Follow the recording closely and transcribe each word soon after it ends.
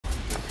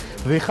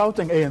The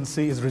Gauteng ANC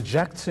is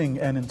rejecting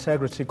an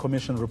Integrity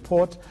Commission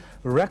report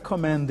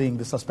recommending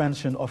the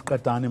suspension of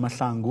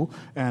Mahlangu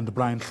and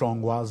Brian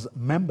Hlongwa's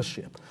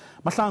membership.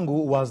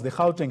 Mahlangu was the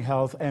Gauteng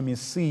Health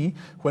MEC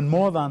when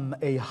more than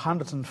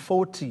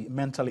 140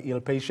 mentally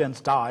ill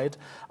patients died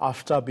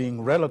after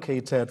being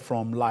relocated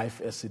from Life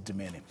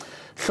Esidimeni.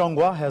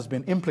 Hlongwa has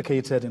been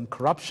implicated in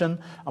corruption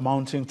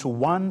amounting to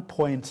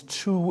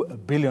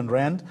 1.2 billion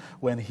rand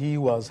when he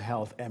was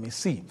Health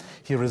MEC.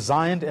 He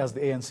resigned as the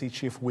ANC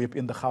chief whip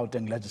in the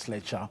Gauteng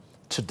legislature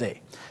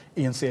today.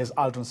 ENC's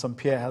Aldrin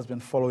St-Pierre has been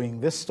following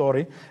this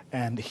story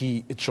and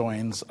he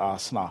joins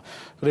us now.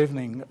 Good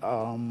evening,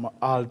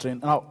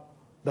 Aldrin. Now,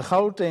 the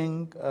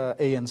Gauteng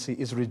ANC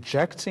is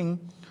rejecting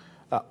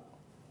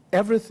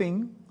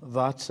everything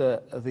that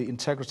the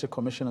Integrity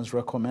Commission is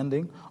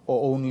recommending,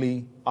 or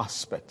only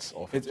aspects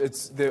of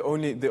it? They're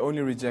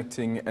only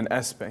rejecting an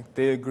aspect.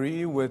 They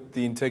agree with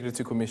the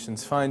Integrity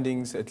Commission's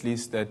findings, at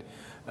least that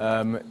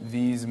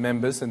these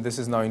members, and this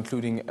is now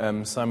including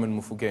Simon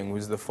Mufugeng, who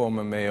is the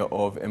former mayor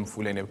of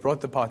Mfuleni,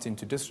 brought the party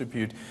into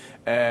disrepute,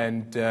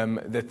 and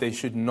that they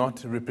should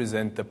not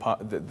represent the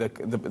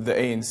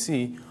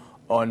ANC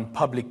on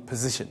public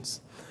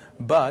positions.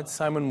 But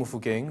Simon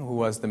Mufugeng, who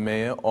was the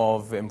mayor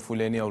of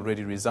Mfuleni,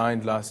 already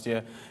resigned last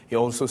year. He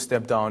also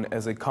stepped down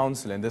as a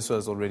councillor, and this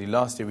was already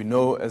last year. We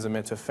know, as a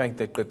matter of fact,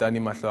 that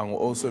Mahlangu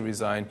also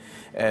resigned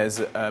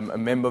as a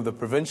member of the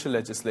provincial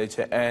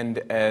legislature and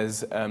as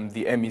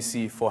the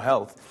MEC for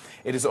Health.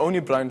 It is only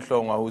Brian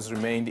Hlongwa who's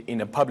remained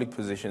in a public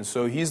position.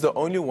 So he's the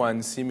only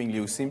one, seemingly,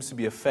 who seems to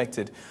be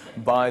affected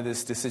by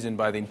this decision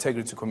by the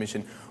Integrity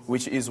Commission,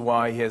 which is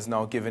why he has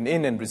now given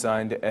in and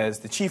resigned as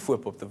the chief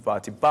whip of the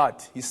party.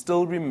 But he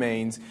still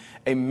remains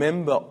a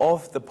member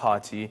of the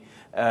party,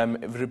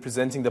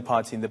 representing the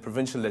party in the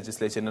provincial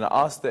legislature. And I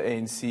asked the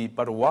ANC,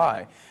 but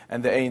why?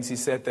 And the ANC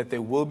said that they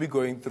will be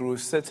going through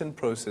certain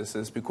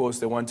processes because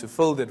they want to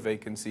fill that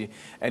vacancy,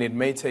 and it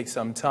may take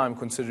some time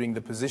considering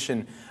the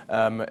position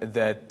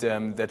that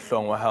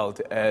Hlongwa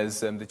held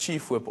as the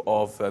chief whip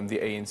of the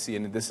ANC,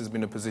 and this has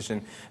been a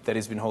position that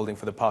he's been holding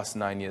for the past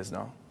 9 years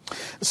now.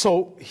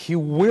 So he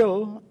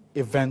will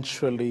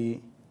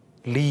eventually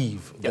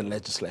leave the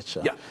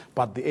legislature,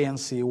 but the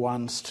ANC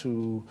wants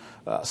to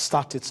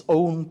start its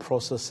own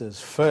processes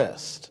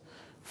first,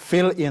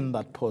 fill in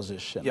that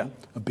position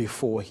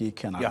before he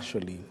can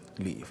actually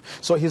leave.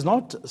 So he's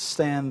not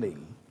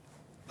standing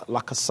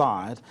like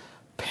aside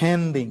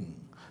pending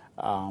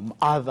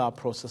other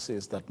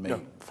processes that may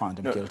find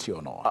him guilty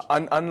or not.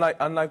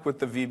 Unlike with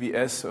the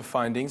VBS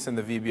findings and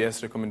the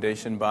VBS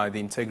recommendation by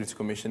the Integrity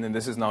Commission, and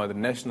this is now at the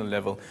national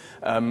level,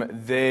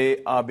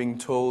 they are being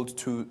told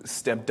to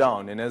step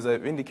down. And as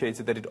I've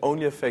indicated, that it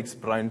only affects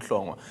Brian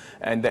Hlongwa.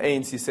 And the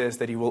ANC says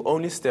that he will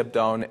only step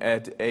down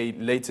at a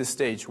later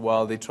stage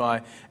while they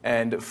try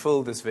and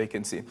fill this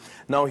vacancy.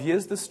 Now,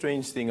 here's the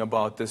strange thing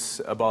about this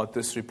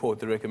report,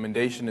 the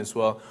recommendation as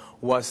well,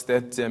 was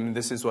that,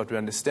 this is what we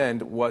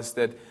understand, was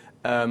that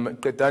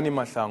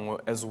Mahlangu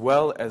as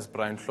well as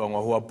Brian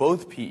Hlongwa, who are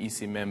both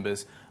PEC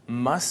members,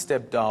 must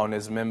step down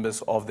as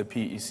members of the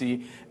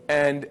PEC,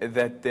 and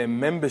that their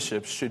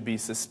membership should be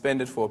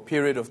suspended for a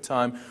period of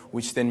time,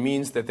 which then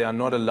means that they are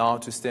not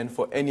allowed to stand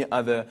for any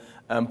other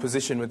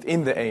position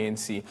within the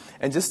ANC.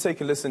 And just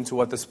take a listen to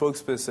what the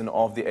spokesperson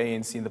of the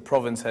ANC in the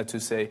province had to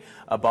say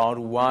about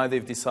why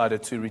they've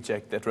decided to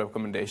reject that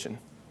recommendation.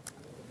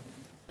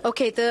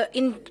 Okay,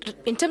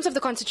 in terms of the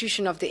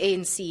constitution of the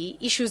ANC,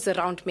 issues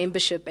around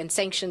membership and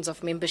sanctions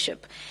of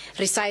membership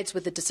resides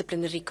with the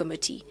disciplinary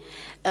committee.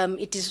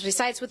 It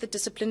resides with the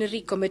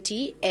disciplinary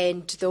committee,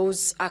 and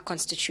those are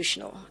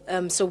constitutional.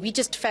 So we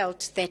just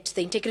felt that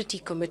the Integrity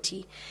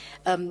Committee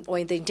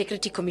or the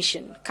Integrity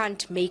Commission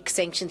can't make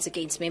sanctions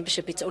against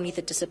membership. It's only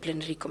the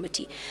disciplinary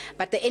committee.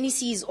 But the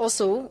NEC is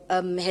also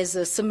has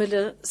a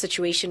similar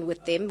situation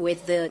with them, where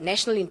the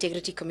National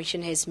Integrity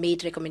Commission has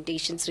made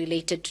recommendations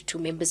related to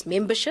members'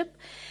 membership.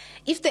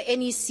 If the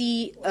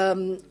NEC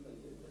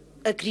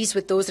agrees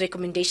with those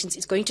recommendations,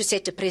 it's going to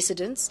set a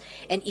precedence,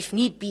 and if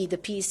need be, the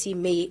PEC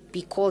may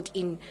be called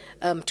in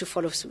to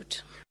follow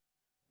suit.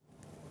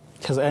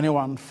 Has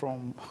anyone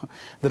from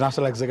the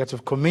National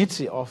Executive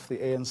Committee of the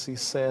ANC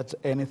said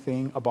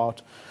anything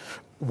about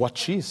what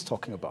she's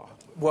talking about?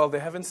 Well, they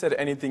haven't said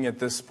anything at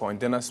this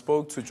point. Then I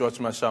spoke to George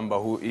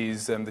Mashamba, who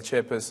is the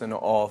chairperson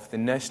of the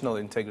National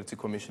Integrity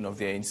Commission of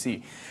the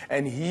ANC.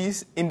 And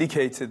he's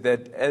indicated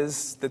that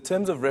as the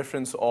terms of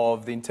reference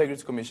of the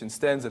Integrity Commission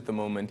stands at the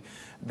moment,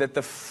 that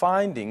the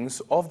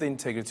findings of the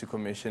Integrity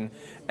Commission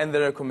and the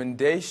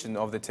recommendation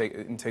of the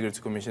Integrity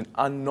Commission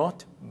are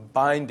not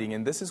binding.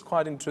 And this is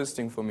quite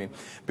interesting for me,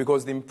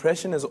 because the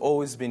impression has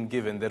always been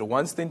given that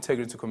once the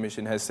Integrity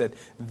Commission has said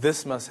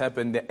this must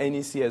happen, the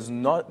NEC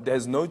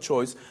has no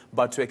choice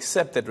but to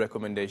accept that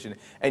recommendation.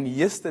 And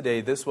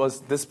yesterday, this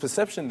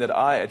perception that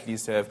I at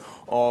least have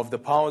of the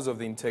powers of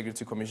the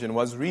Integrity Commission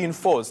was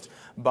reinforced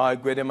by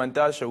Gwede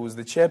Mantashe, who is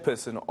the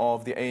chairperson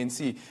of the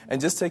ANC. And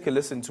just take a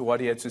listen to what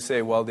he had to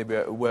say while they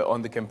were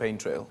on the campaign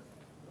trail.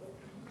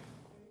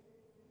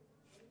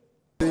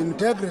 The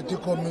Integrity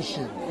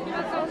Commission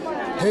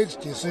takes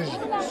decisions,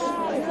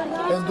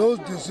 and those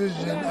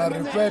decisions are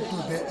referred to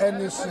the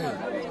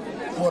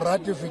NEC for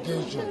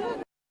ratification.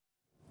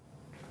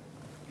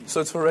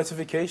 So it's for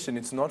ratification.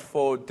 It's not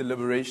for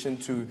deliberation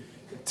to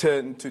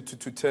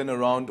turn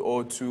around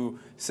or to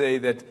say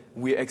that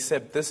we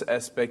accept this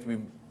aspect, we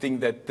think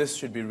that this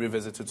should be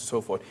revisited and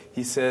so forth.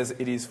 He says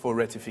it is for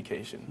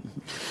ratification.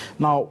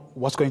 Now,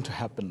 what's going to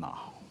happen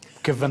now,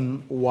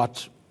 given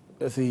what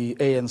the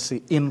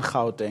ANC in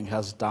Gauteng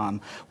has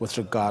done with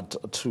regard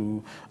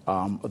to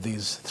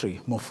these three,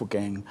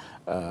 Mofokeng,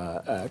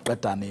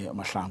 Gauteng,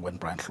 Mahlangu and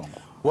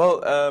Mahlangu?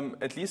 Well,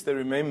 at least they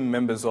remain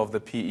members of the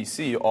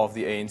PEC of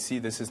the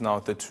ANC. This is now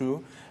the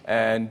two.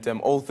 And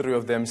all three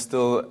of them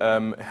still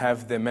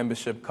have their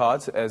membership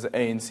cards as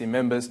ANC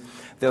members.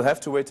 They'll have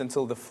to wait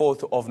until the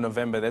 4th of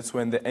November. That's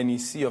when the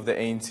NEC of the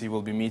ANC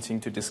will be meeting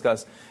to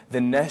discuss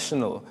the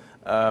national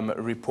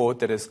report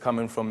that is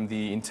coming from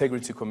the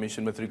Integrity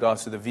Commission with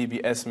regards to the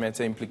VBS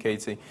matter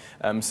implicating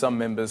some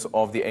members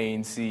of the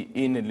ANC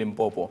in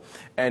Limpopo.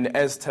 And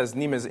as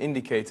Tasneem has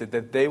indicated,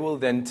 that they will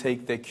then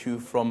take their cue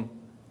from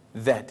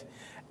that.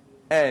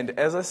 And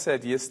as I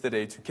said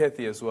yesterday to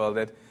Kathy as well,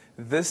 that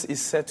this is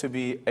said to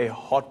be a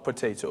hot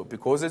potato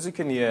because, as you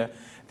can hear,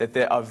 that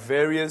there are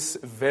various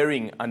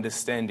varying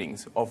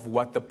understandings of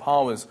what the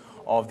powers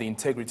of the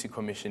Integrity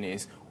Commission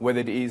is, whether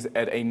it is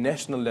at a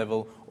national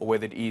level or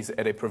whether it is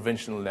at a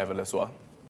provincial level as well.